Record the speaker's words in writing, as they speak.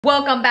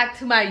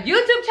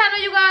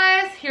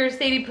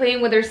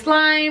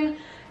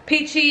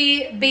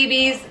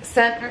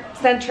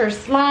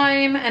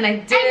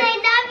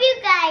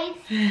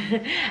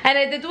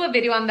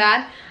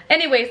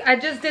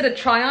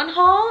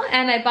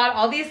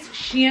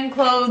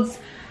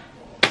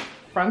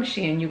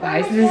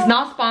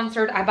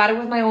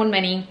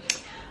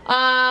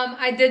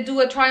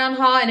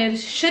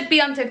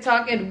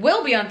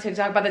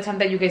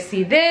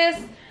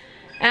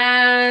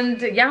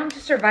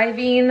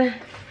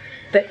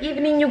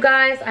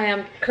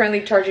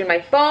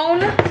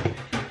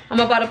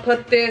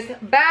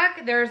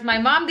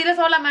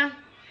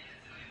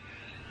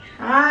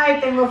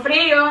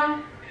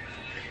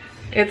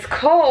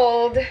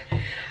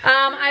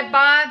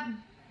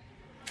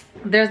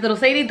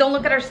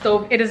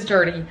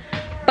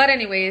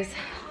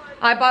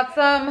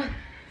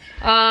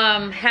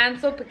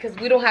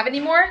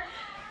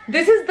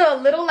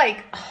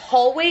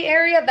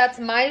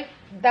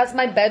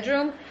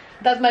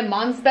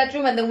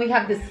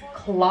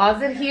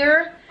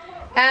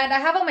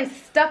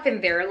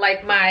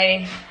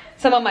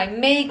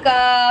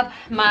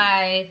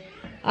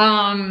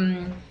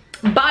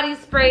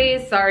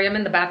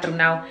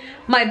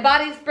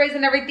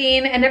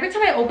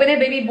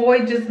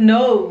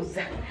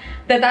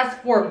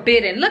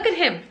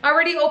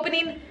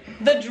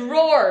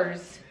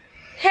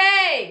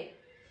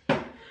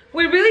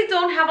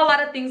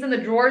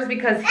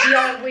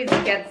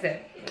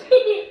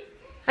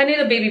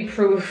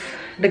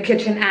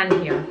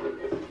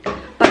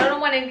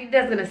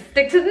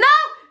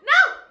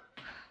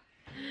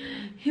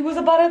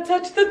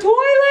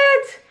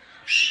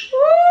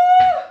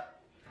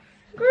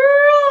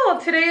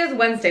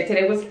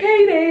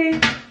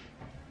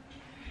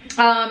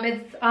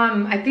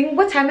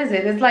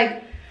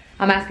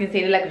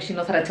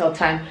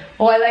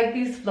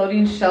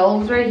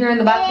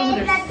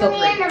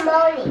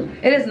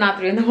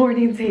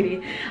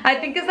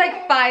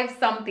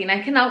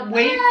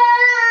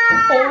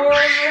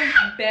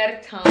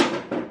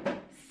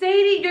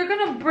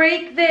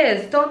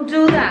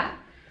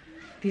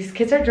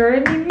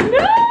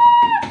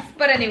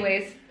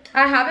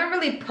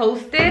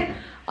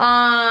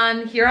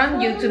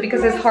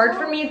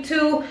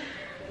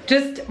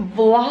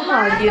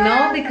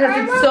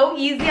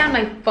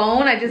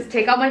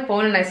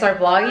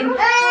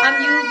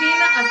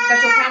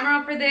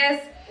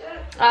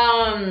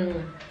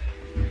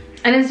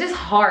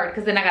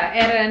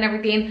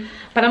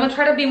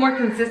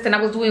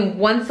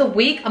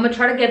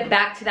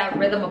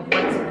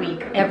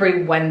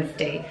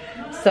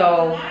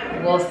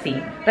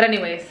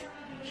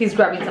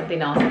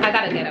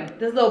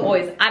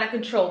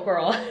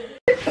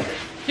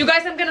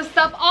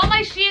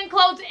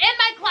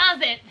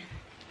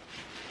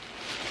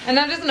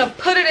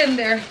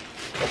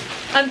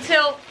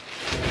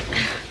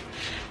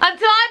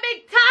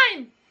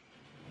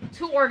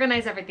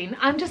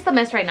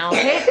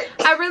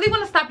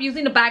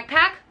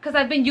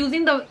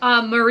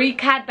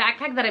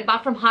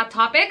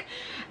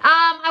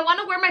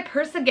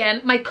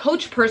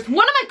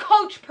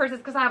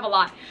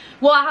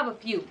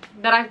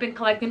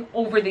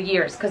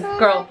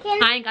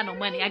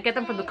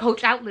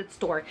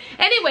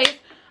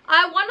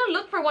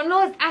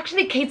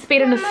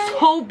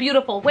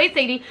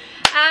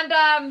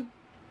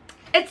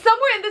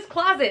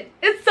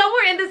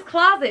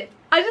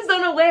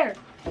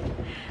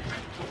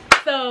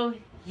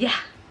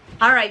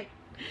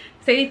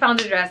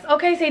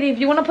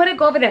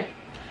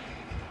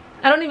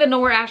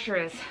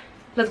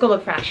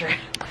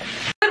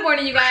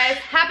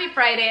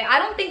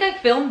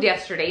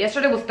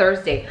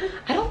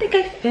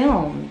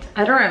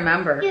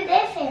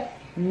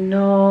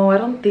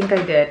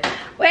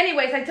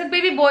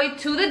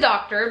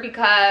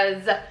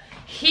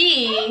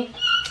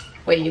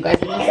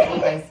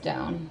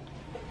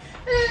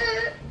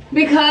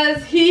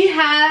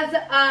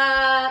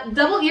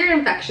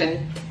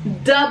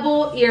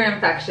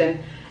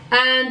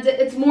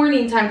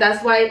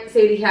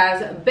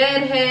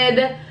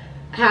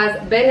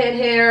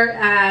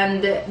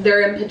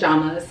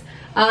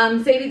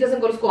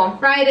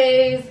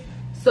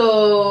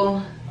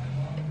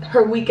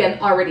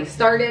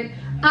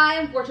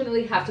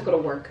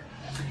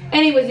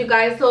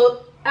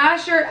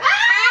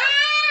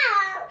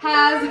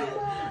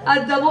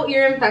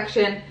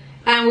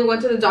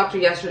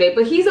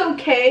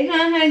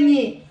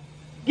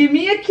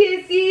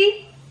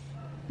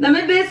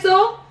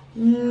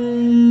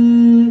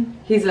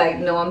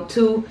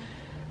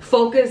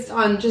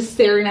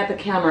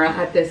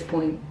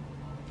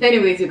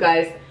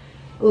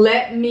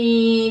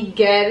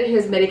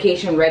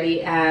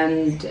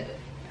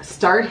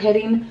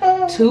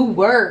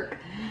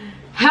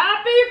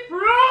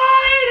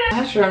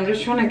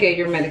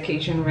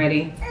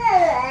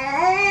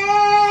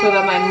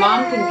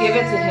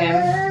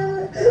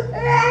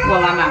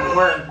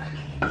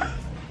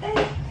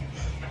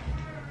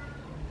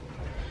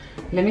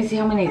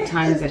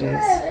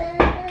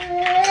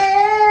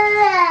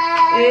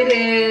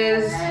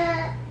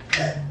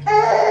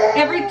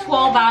every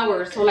 12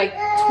 hours, so like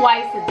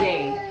twice a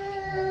day.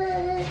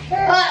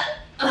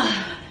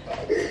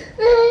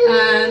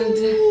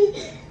 And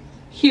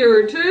here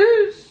it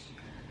is.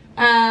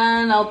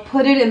 And I'll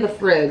put it in the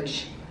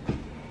fridge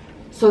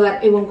so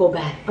that it won't go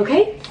bad,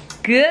 okay?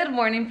 Good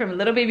morning from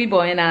little baby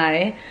boy and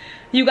I.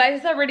 You guys,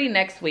 it's already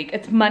next week.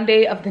 It's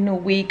Monday of the new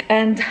week,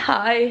 and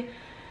I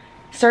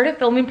started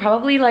filming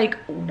probably like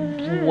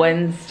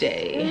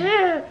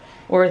Wednesday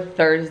or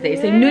Thursday.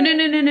 Say no, no,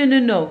 no, no, no, no,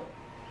 no.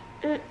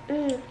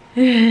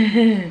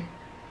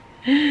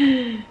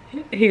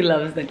 He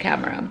loves the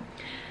camera.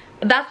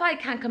 That's why I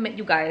can't commit,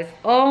 you guys.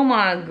 Oh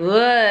my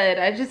god,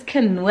 I just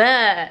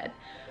cannot.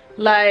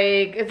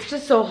 Like, it's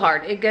just so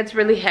hard. It gets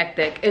really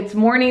hectic. It's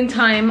morning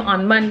time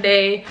on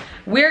Monday.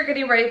 We're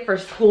getting ready for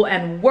school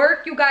and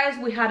work, you guys.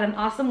 We had an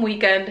awesome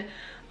weekend.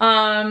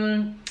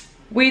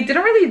 We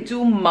didn't really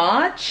do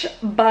much,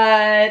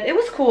 but it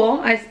was cool.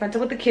 I spent it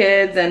with the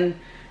kids and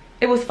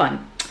it was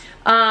fun.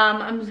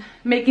 I'm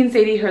making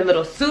Sadie her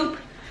little soup.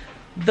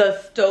 The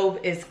stove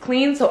is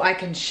clean so I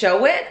can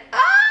show it.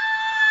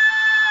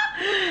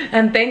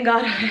 And thank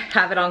God I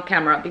have it on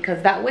camera,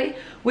 because that way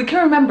we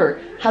can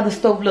remember how the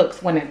stove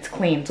looks when it's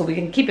clean, so we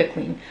can keep it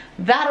clean.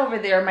 That over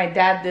there, my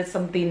dad did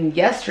something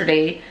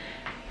yesterday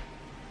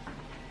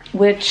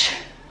which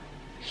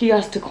he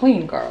has to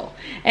clean, girl.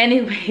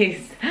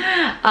 Anyways,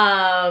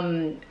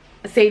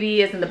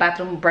 Sadie is in the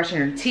bathroom brushing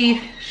her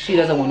teeth. She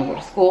doesn't want to go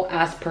to school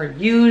as per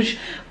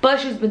usual, but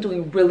she's been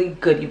doing really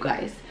good, you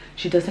guys.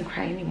 She doesn't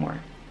cry anymore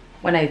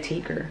when I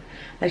take her.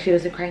 Like, she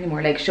doesn't cry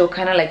anymore. Like, she'll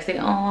kind of like say,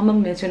 oh, I'm gonna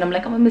miss you, and I'm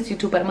like, I'm gonna miss you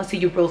too, but I'm gonna see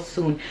you real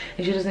soon.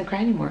 And she doesn't cry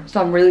anymore. So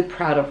I'm really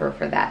proud of her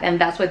for that. And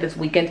that's why this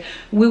weekend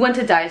we went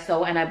to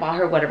Daiso and I bought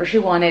her whatever she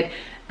wanted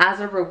as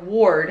a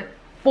reward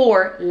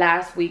for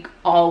last week.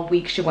 All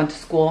week she went to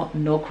school,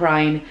 no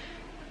crying,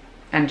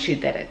 and she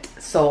did it.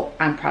 So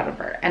I'm proud of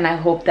her, and I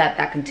hope that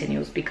that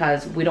continues,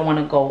 because we don't want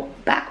to go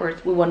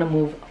backwards, we want to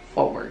move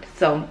forward.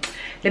 So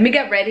let me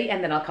get ready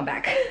and then I'll come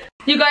back.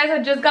 You guys,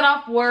 I just got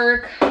off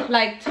work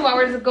like 2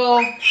 hours ago.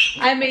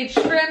 I made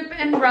shrimp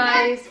and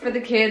rice for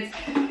the kids.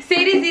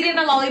 Sadie's eating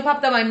a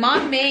lollipop that my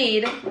mom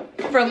made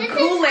from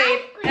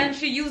Kool-Aid, and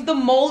she used the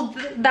mold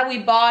that we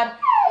bought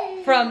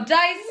from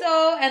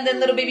Daiso, and then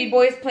little baby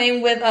boy is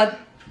playing with a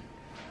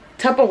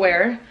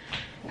Tupperware.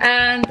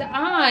 And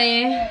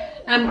I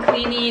am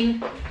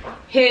cleaning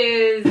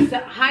his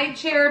high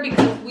chair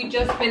because we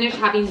just finished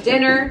having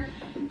dinner.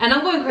 And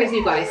I'm going crazy,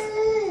 you guys.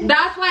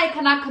 That's why I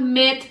cannot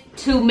commit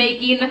to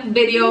making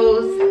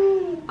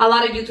videos, a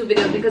lot of YouTube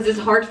videos, because it's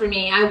hard for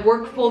me. I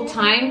work full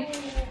time,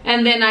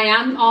 and then I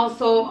am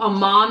also a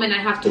mom, and I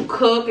have to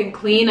cook and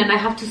clean, and I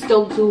have to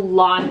still do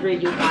laundry,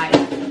 you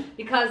guys,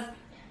 because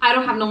I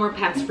don't have no more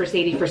pants for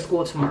Sadie for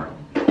school tomorrow.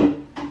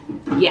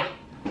 Yeah.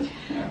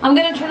 I'm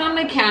gonna turn on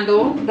my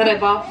candle that I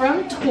bought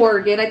from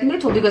Target. I think I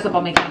told you guys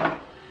about my candle.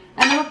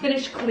 And I'm gonna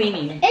finish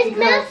cleaning. It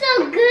smells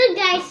so good,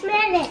 guys.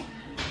 Smell it.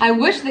 I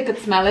wish they could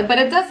smell it, but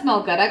it does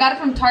smell good. I got it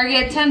from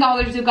Target,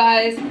 $10, you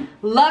guys.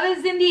 Love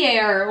is in the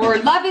air, or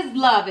love is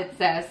love, it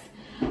says.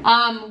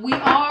 We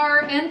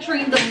are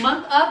entering the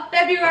month of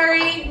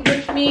February,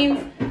 which means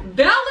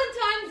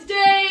Valentine's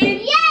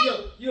Day.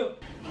 Yay! Yeah.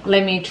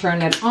 Let me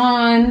turn it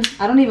on.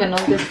 I don't even know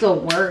if this still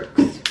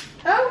works.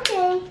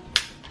 Okay.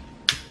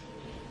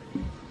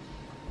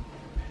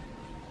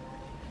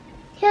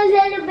 Here's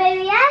little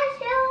baby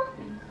Asher.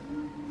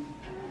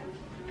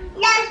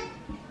 Yes.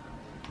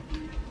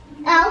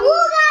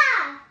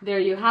 Awooga! There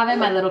you have it.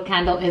 My little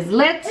candle is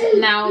lit.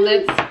 Now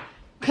let's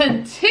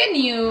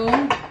continue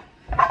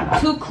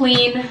to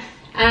clean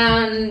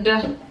and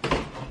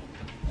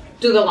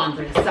do the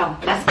laundry. So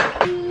let's go.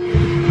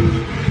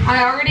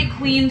 I already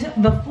cleaned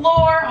the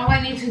floor. All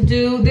I need to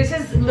do, this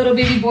is little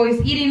baby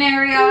boy's eating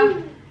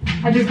area.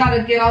 I just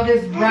gotta get all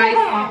this rice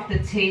off the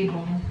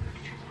table.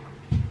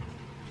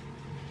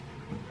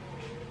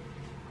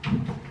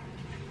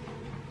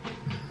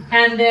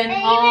 And then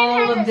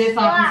all of this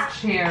off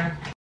his chair.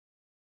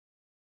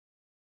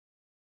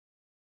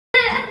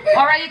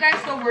 Alright, you guys,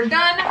 so we're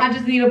done. I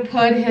just need to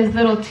put his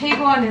little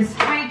table on his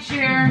high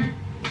chair.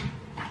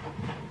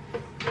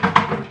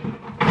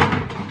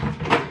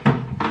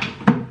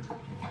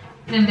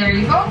 And there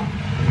you go.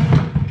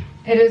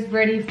 It is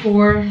ready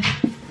for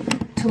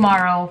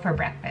tomorrow for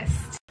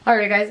breakfast.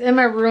 Alright guys, in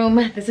my room,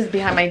 this is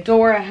behind my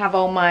door. I have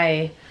all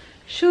my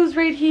shoes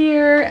right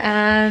here,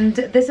 and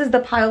this is the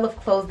pile of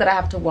clothes that I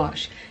have to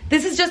wash.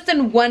 This is just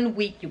in 1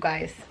 week, you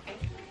guys.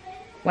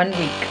 1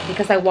 week,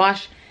 because I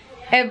wash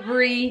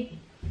every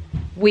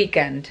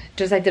weekend.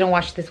 Just I didn't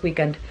wash this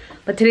weekend,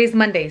 but today's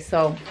Monday,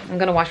 so I'm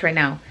gonna wash right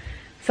now.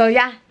 So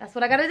yeah, that's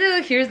what I gotta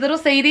do. Here's little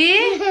Sadie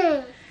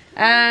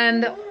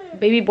and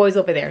baby boy's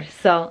over there.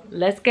 So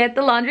let's get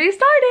the laundry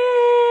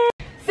started.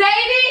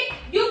 Sadie,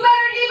 you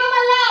better leave him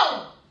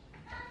alone.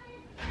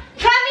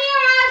 Come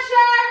here,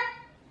 Asher.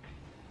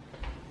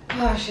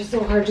 Gosh, it's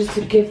so hard just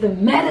to give the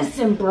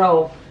medicine,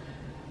 bro.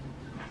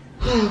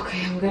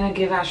 Okay, I'm gonna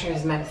give Asher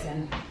his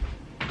medicine.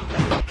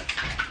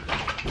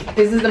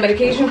 This is the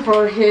medication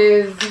for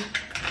his...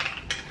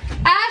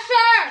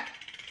 Asher!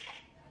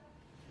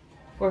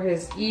 for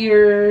his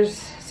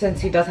ears since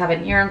he does have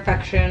an ear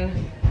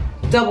infection,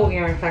 double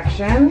ear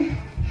infection.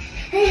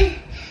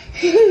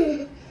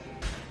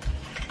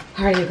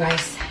 All right, you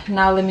guys,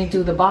 now let me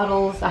do the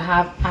bottles. I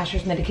have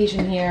Asher's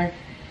medication here.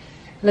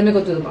 Let me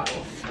go do the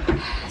bottles.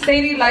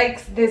 Sadie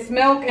likes this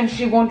milk and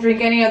she won't drink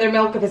any other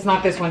milk if it's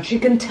not this one. She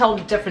can tell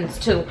the difference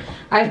too.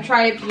 I've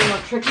tried, you know,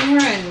 tricking her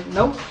and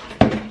nope.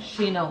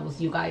 She knows,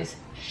 you guys,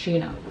 she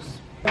knows.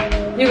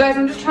 You guys,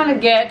 I'm just trying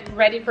to get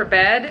ready for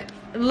bed.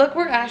 Look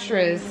where Asher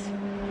is.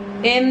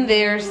 In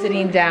there,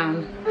 sitting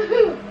down.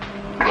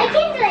 I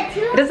can do it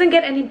too. It doesn't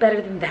get any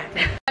better than that.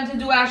 Time to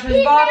do Asher's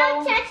He's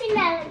bottle. not touching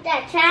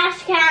that trash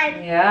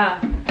can. Yeah.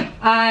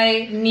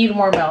 I need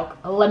more milk.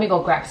 Let me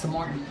go grab some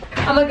more.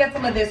 I'm gonna get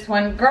some of this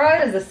one. Girl,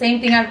 it is the same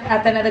thing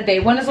at the end of the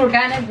day. One is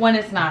organic, one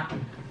is not.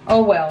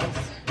 Oh wells.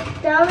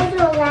 That was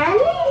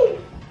organic.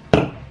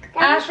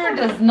 Asher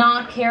does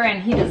not care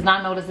and he does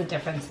not notice the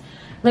difference.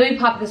 Let me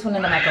pop this one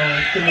in the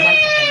microwave. Give me 1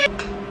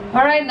 second.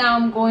 All right, now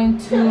I'm going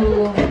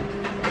to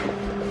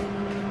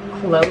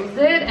close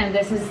it. And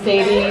this is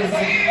Sadie's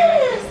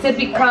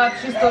sippy cup.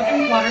 She's still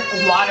drinking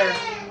water.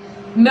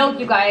 Milk,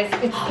 you guys.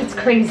 It's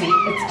crazy.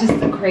 It's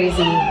just a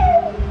crazy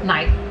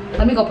night.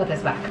 Let me go put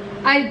this back.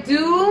 I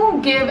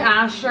do give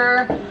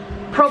Asher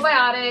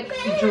probiotic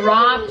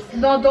drops.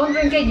 No, don't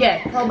drink it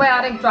yet.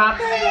 Probiotic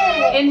drops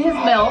in his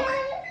milk.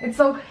 It's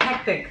so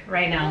hectic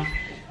right now.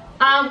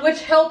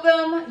 Which help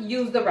him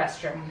use the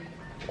restroom.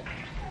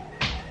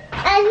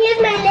 And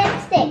here's my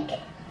lipstick.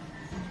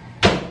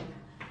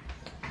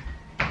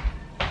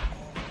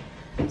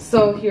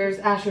 So here's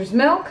Asher's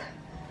milk.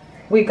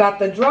 We got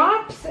the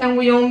drops and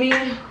we only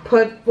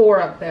put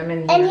 4 of them in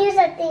here. And here's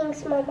the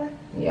things, Mama.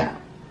 Yeah.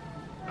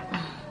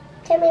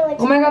 Tell me what.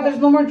 Oh my God, there's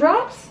no more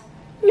drops?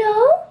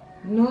 No.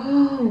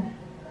 No.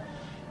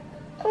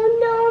 Oh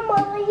no,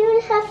 Mama,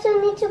 you have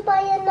to need to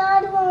buy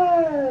another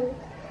one.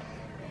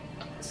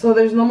 So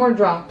there's no more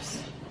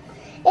drops.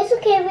 It's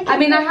okay. We can I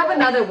mean, I have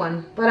another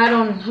one, but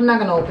I'm not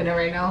gonna open it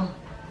right now.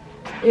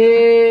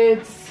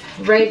 It's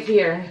right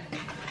here.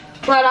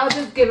 But I'll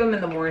just give him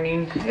in the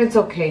morning. It's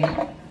okay.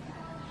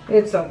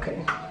 It's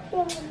okay.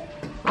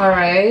 All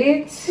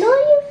right. No,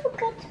 you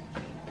forgot.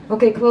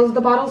 Okay, close the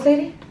bottle,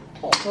 Sadie.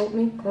 Help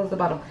me close the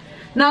bottle.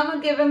 Now I'm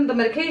gonna give him the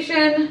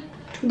medication.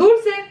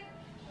 Dulce.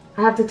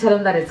 I have to tell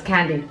him that it's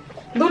candy.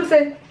 Dulce.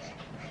 And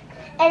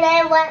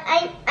I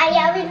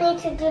always need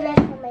to do that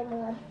for my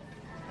mom.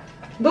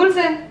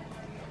 Dulce.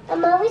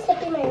 I'm always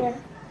sipping my mom.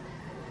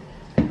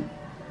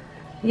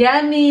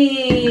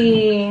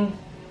 Yummy.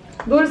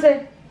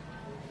 Dulce.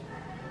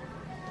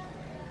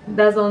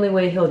 That's the only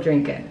way he'll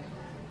drink it.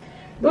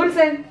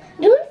 Dulce.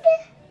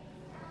 Dulce.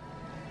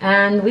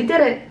 And we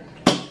did it.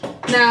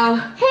 Now,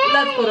 Hey.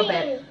 let's go to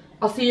bed.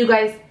 I'll see you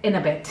guys in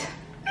a bit.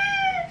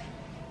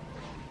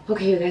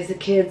 Okay, you guys, the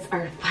kids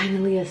are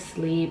finally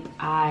asleep.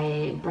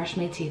 I brushed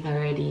my teeth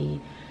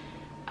already.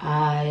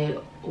 I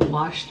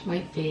washed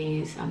my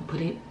face. I'm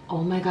putting,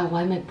 oh my God,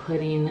 why am I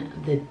putting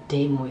the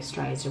day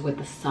moisturizer with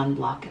the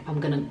sunblock if I'm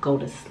gonna go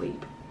to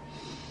sleep?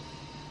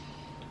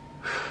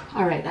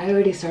 All right, I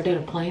already started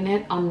applying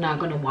it. I'm not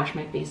gonna wash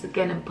my face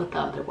again and put the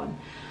other one.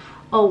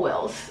 Oh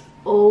wells,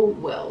 oh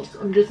wells.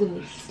 I'm just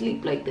gonna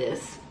sleep like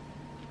this.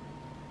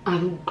 I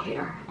don't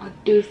care. At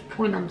this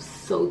point, I'm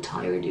so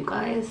tired, you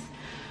guys.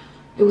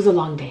 It was a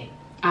long day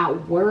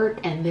at work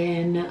and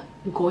then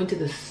going to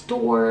the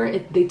store.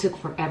 They took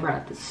forever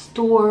at the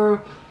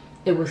store.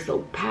 It was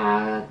so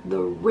packed, the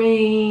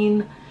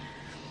rain,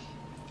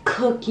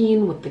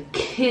 cooking with the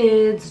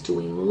kids,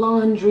 doing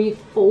laundry,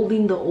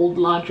 folding the old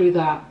laundry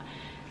that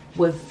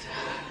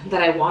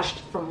I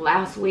washed from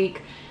last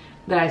week,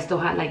 that I still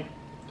had like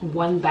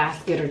 1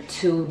 basket or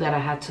 2 that I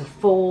had to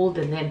fold,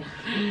 and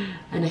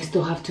I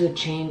still have to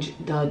change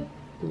the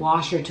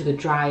washer to the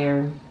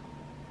dryer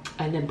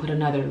and then put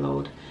another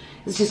load.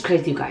 It's just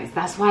crazy, you guys.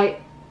 That's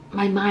why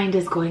my mind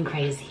is going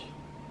crazy.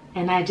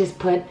 And I just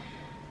put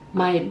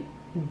my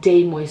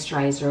day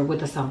moisturizer with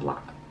the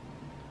sunblock,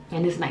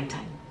 and it's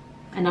nighttime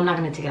and I'm not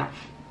gonna take it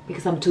off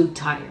because I'm too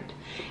tired.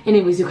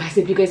 Anyways, you guys,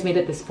 if you guys made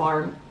it this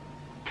far,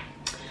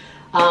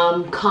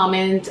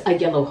 comment a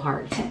yellow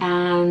heart,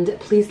 and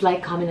please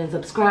like, comment, and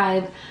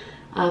subscribe.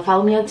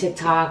 Follow me on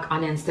TikTok,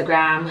 on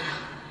Instagram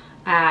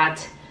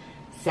at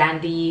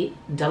SandyYPRZ.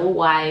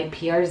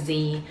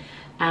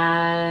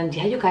 And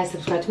yeah, you guys,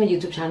 subscribe to my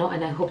YouTube channel,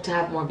 and I hope to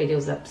have more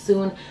videos up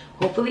soon.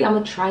 Hopefully I'm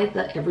gonna try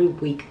the every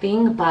week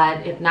thing,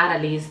 but if not,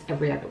 at least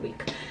every other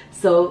week.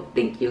 So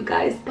thank you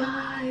guys.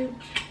 Bye.